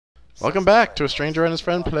Welcome back to A Stranger and His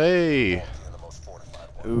Friend Play.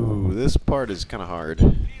 Ooh, this part is kind of hard.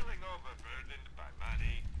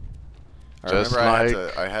 Just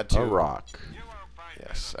I had to a rock.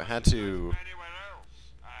 Yes, I had to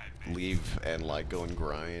leave and like go and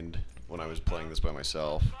grind when I was playing this by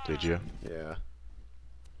myself. Did you? Yeah.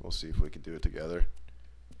 We'll see if we can do it together.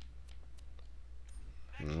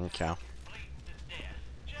 Okay.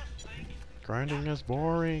 Grinding is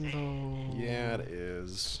boring though. Yeah, it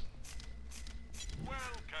is.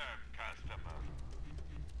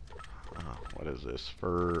 What is this?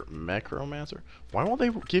 For Necromancer? Why won't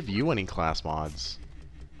they give you any class mods?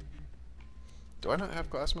 Do I not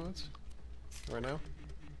have class mods right now?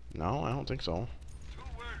 No, I don't think so.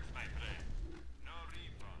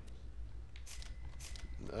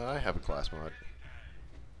 I have a class mod.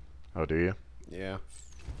 Oh, do you? Yeah.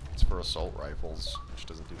 It's for assault rifles, which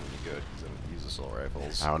doesn't do any good because I don't use assault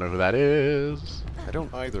rifles. I don't know who that is. I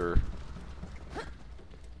don't either.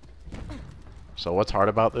 So what's hard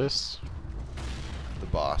about this? The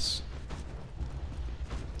boss.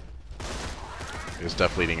 Is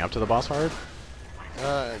stuff leading up to the boss hard?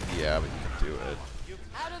 Yeah, but you can do it.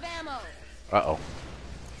 Out of ammo. Uh-oh.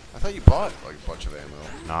 I thought you bought like a bunch of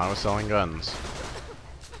ammo. No, I was selling guns.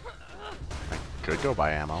 I could go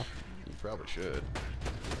buy ammo. You probably should.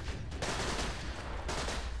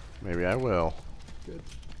 Maybe I will. Good.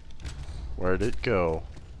 Where'd it go?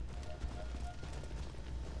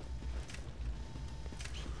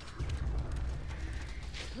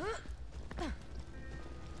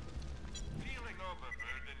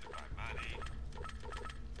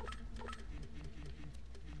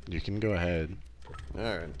 You can go ahead.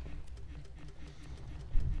 Alright.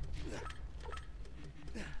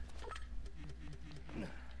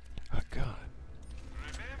 Oh god.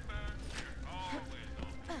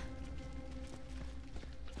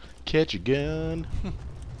 Catch a gun.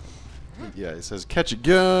 Yeah, it says catch a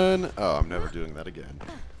gun. Oh, I'm never doing that again.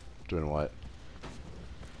 Doing what?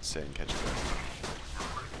 Saying catch a gun.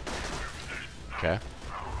 Okay.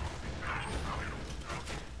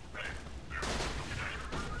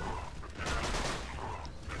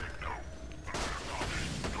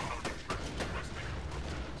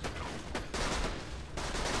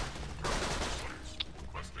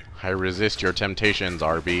 I resist your temptations,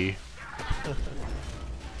 RB.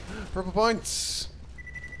 Purple points!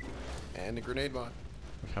 And a grenade mod.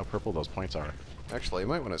 Look how purple those points are. Actually, I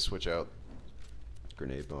might want to switch out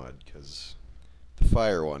grenade mod, because the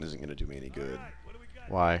fire one isn't going to do me any good.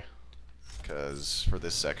 Why? Because for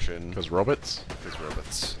this section... Because robots? Because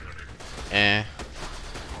robots. Eh.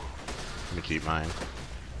 Let me keep mine.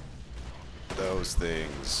 Those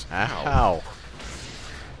things. Ow.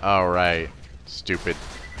 Alright. Stupid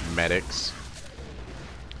medics.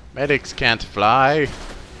 Medics can't fly.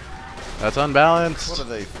 That's unbalanced. What are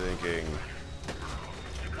they thinking?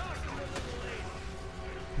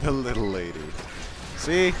 The little lady.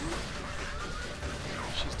 See?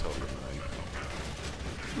 She's totally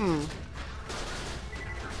mine.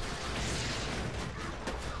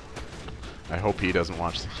 I hope he doesn't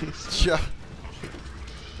watch these. Yeah.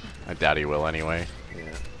 I doubt he will anyway.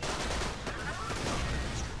 Yeah.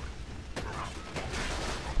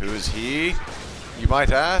 Who's he? You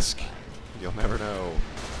might ask. You'll never know.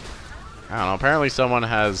 I don't know. Apparently someone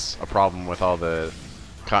has a problem with all the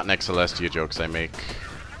Cotnex Celestia jokes I make.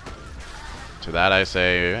 To that I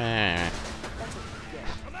say, eh.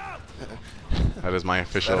 That is my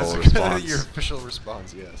official That is response. your official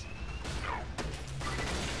response, yes.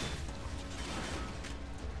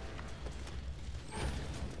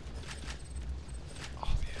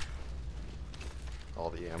 All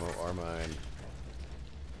the ammo are mine.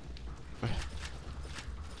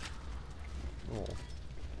 Oh.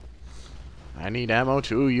 I need ammo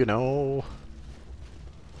too, you know.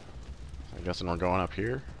 I'm guessing we're going up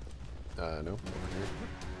here. No, over here.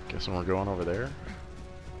 Guessing we're going over there.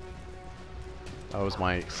 That was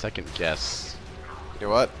my second guess. You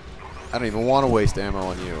know what? I don't even want to waste ammo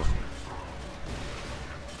on you.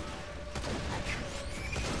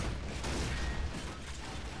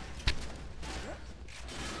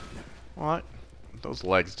 What? Those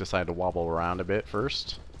legs decided to wobble around a bit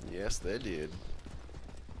first. Yes, they did.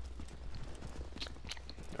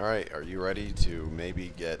 Alright, are you ready to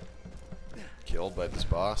maybe get killed by this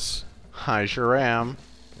boss? I sure am.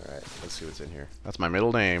 Alright, let's see what's in here. That's my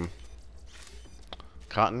middle name.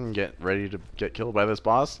 Cotton, get ready to get killed by this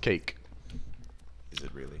boss? Cake. Is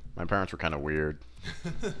it really? My parents were kind of weird.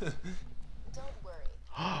 Don't worry.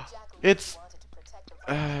 Jack It's... wanted to protect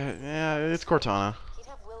the yeah, it's Cortana. He'd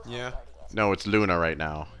have Wilhelm Yeah. guarding it. No, it's Luna right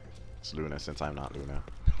now. It's Luna since I'm not Luna.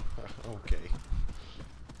 Okay.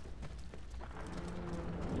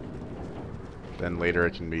 Then later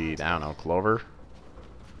it can be, I don't know, Clover.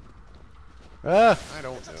 Ah! I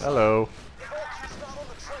don't know. Hello.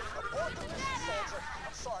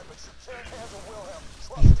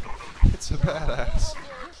 It's a badass.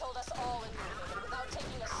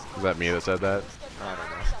 Is that me that said that? I don't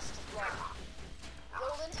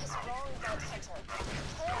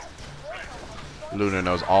know. Luna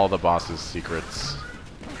knows all the boss's secrets.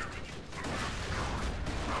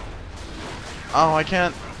 Oh, I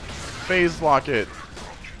can't phase lock it.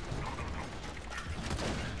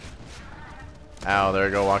 Ow, there I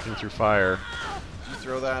go, walking through fire. You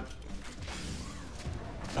throw that.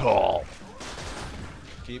 Oh.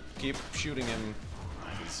 Keep shooting him.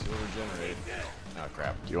 He'll regenerate. Oh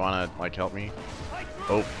crap. Do you wanna, like, help me?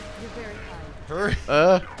 Oh. Hurry.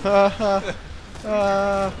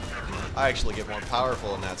 I actually get more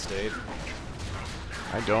powerful in that state.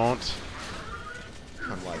 I don't.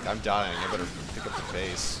 I'm like, I'm dying. I better pick up the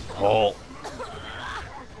pace. Oh.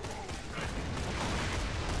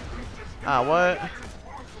 Ah, what?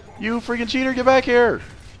 You freaking cheater, get back here!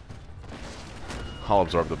 I'll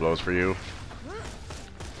absorb the blows for you.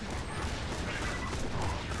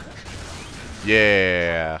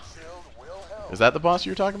 Yeah. Is that the boss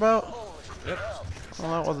you were talking about? Yep.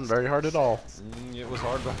 Well, that wasn't very hard at all. It was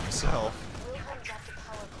hard by myself.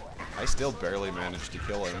 I still barely managed to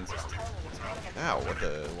kill him. Ow, what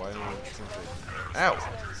the... Why... Ow!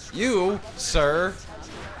 You, sir!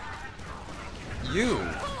 You!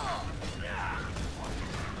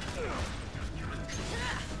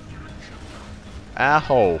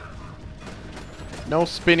 Ow. No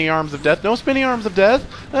spinny arms of death. No spinny arms of death.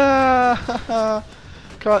 Ah,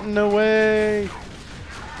 caught in the way.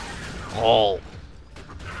 Oh.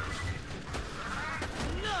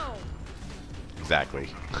 No. Exactly.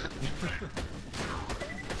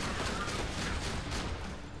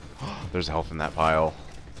 There's health in that pile.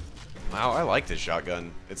 Wow, I like this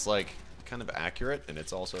shotgun. It's like kind of accurate and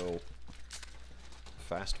it's also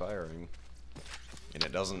fast firing. And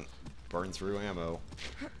it doesn't burn through ammo.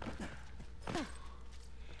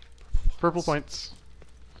 Purple points.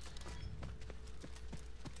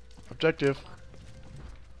 Objective.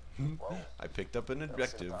 I picked up an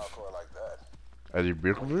objective. As you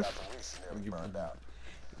build this?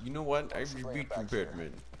 You know what? I beat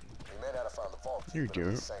Batman. You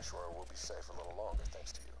do.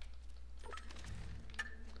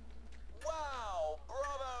 Wow,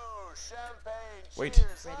 bravo, champagne. Wait.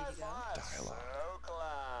 Cheers, Ready to go? Dialogue.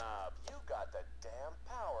 clap. You got the damn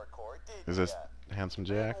power core, didn't Is this ya? Handsome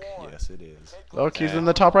Jack? Yes, it is. Look, he's in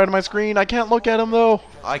the top right of my screen. I can't look at him though.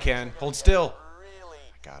 I can. Hold still. Really,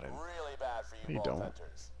 Got him. really bad for you, You Vault don't.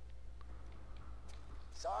 Hunters.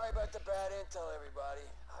 Sorry about the bad intel, everybody.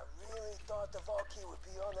 I really thought the vault key would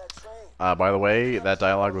be on that train. By the way, that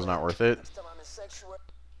dialogue was not worth it. Next time I'm in sanctuary.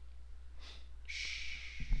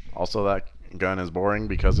 Also, that gun is boring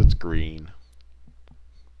because it's green.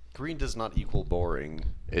 Green does not equal boring.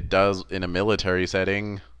 It does in a military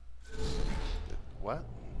setting. What?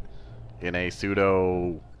 In a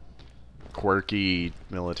pseudo quirky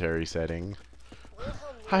military setting.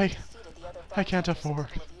 I can't afford.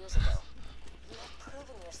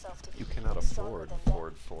 You cannot afford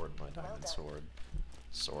Ford my diamond sword.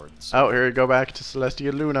 Swords. Oh, here we go back to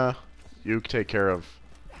Celestia Luna. You take care of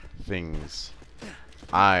things.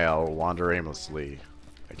 I'll wander aimlessly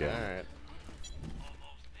again. Alright.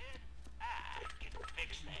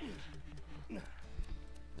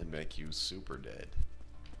 And make you super dead.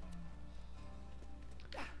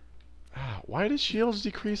 Why does shields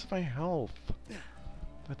decrease my health?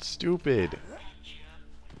 That's stupid.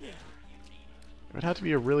 It would have to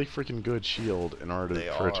be a really freaking good shield in order They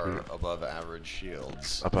for it to are be above average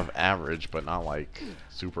shields. above average, but not like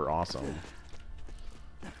super awesome.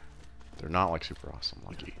 They're not like super awesome,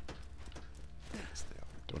 Lucky. Yes, they are.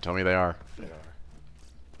 Don't tell me they are. They are.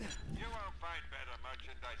 You won't find better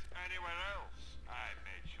merchandise anywhere else. I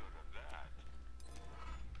made sure of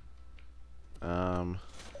that.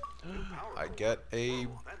 I get a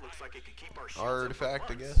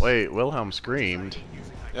artifact, I guess. Wait, Wilhelm screamed.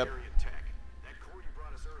 Yep.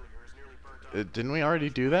 Didn't we already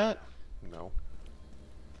do that? No.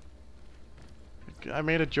 I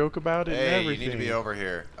made a joke about it and Hey, you everything. need to be over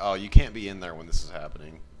here. Oh, you can't be in there when this is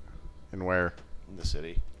happening. And where? In the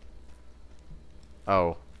city.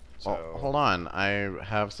 Oh. So, Well, hold on. I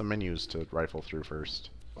have some menus to rifle through first.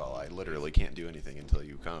 well, I literally can't do anything until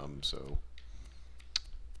you come, so...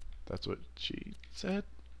 That's what she said?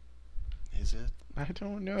 Is it? I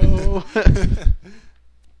don't know.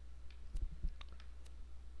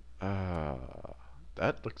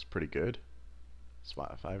 That looks pretty good.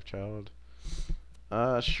 Spot 5 child.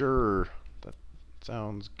 Sure.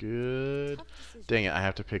 Sounds good. Dang it, I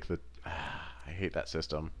have to pick the... I hate that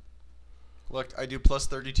system. Look, I do plus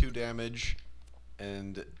 32 damage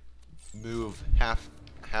and move half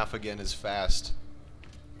again as fast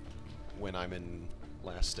when I'm in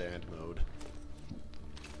last stand mode.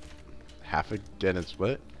 Half again is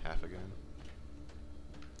what? Half again.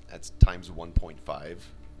 That's times 1.5.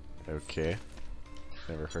 Okay.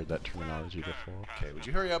 Never heard that terminology before. Okay, would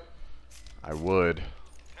you hurry up? I would.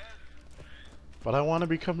 But I want to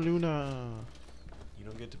become Luna. You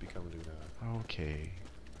don't get to become Luna. Okay.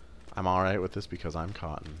 I'm alright with this because I'm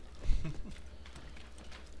Cotton.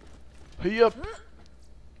 Yup.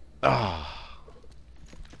 Ah.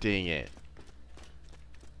 Dang it.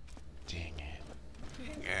 Dang it.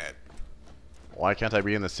 Dang it. Why can't I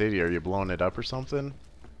be in the city? Are you blowing it up or something?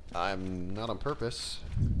 I'm not on purpose.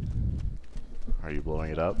 Are you blowing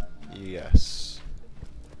it up? Yes.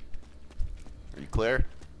 Are you clear?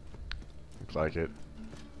 Looks like it.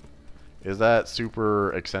 Is that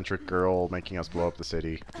super eccentric girl making us blow up the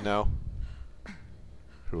city? No.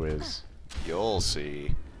 Who is? You'll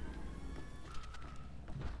see.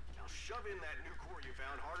 Now shove in that new core you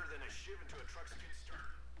found harder than a shiv into a truck's skid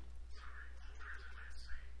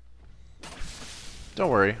stern. Don't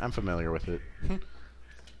worry, I'm familiar with it.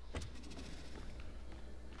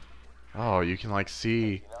 Oh, you can like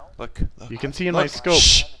see. Look. You can see in my Look. scope.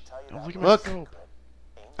 Shh. Don't look at my Look. scope.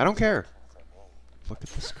 I don't care. Look at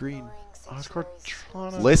the screen. Oh, it's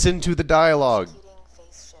Cortana. Listen to the dialogue.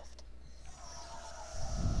 Phase shift.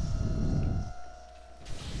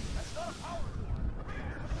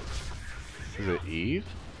 Is it Eve?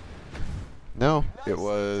 No, it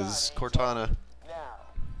was Cortana.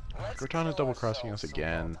 Cortana's double crossing us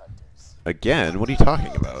again. Again? What are you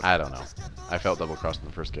talking about? I don't know. I felt double crossed in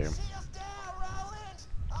the first game.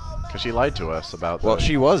 Because she lied to us about the... Well,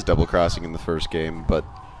 she was double crossing in the first game, but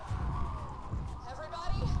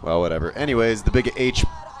well, whatever. Anyways, the big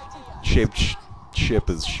H-shaped ship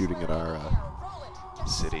is shooting at our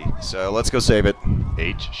city. So let's go save it.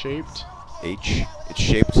 H-shaped? H. It's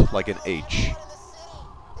shaped like an H.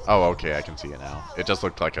 Oh, okay, I can see it now. It just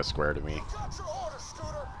looked like a square to me.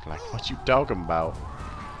 Like, what you talking about?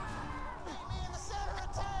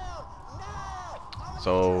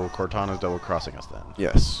 So, Cortana's double crossing us then.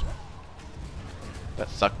 Yes. That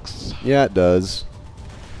sucks. Yeah, it does.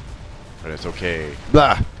 But it's okay.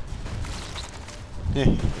 Blah.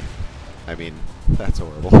 I mean, that's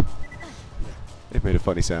horrible. It made a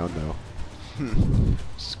funny sound, though.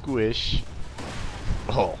 Squish.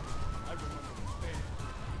 Oh.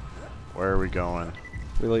 Where are we going?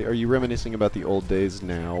 Really? Are you reminiscing about the old days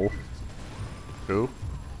now? Who?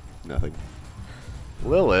 Nothing.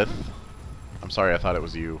 Lilith? I'm sorry, I thought it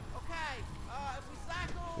was you.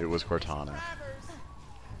 It was Cortana.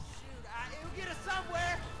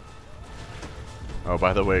 Oh,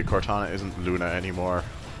 by the way, Cortana isn't Luna anymore.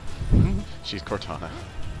 She's Cortana.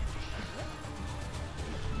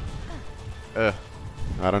 I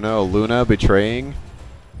don't know. Luna betraying?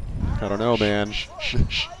 I don't know, man.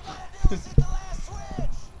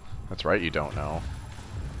 That's right, you don't know.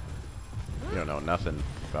 You don't know nothing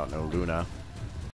about no Luna.